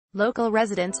Local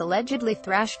residents allegedly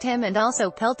thrashed him and also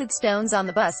pelted stones on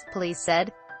the bus, police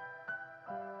said.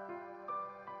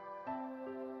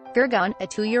 Gurgaon, a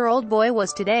 2-year-old boy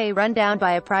was today run down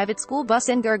by a private school bus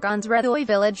in Gurgaon's Redoi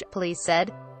village, police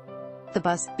said. The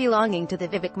bus, belonging to the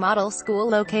Vivek Model School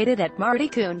located at Mardi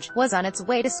Kunj, was on its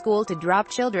way to school to drop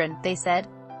children, they said.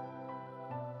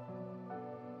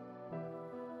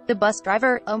 The bus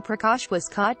driver, Om Prakash, was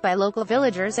caught by local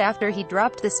villagers after he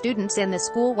dropped the students in the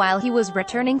school while he was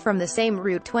returning from the same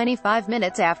route 25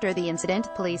 minutes after the incident,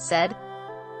 police said.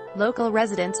 Local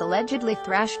residents allegedly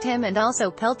thrashed him and also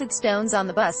pelted stones on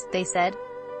the bus, they said.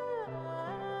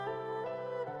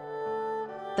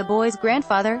 The boy's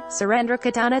grandfather, Surendra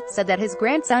Katana, said that his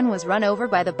grandson was run over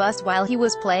by the bus while he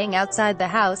was playing outside the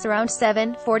house around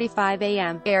 7:45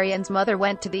 a.m. Aryan's mother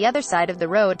went to the other side of the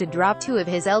road to drop 2 of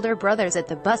his elder brothers at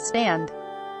the bus stand.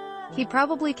 He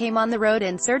probably came on the road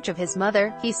in search of his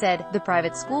mother, he said. The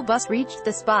private school bus reached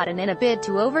the spot and in a bid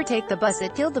to overtake the bus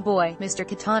it killed the boy, Mr.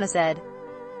 Katana said.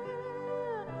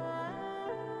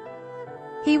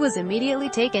 He was immediately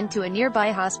taken to a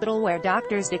nearby hospital where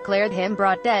doctors declared him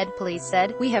brought dead, police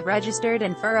said. We have registered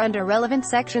and for under relevant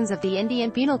sections of the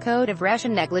Indian Penal Code of rash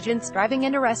and negligence driving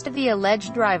and arrested the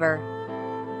alleged driver.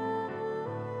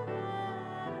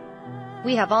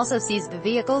 We have also seized the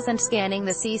vehicles and scanning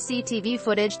the CCTV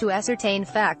footage to ascertain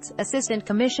facts, Assistant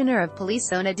Commissioner of Police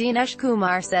Sona Dinesh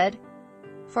Kumar said.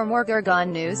 For more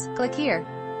Gurgaon news, click here.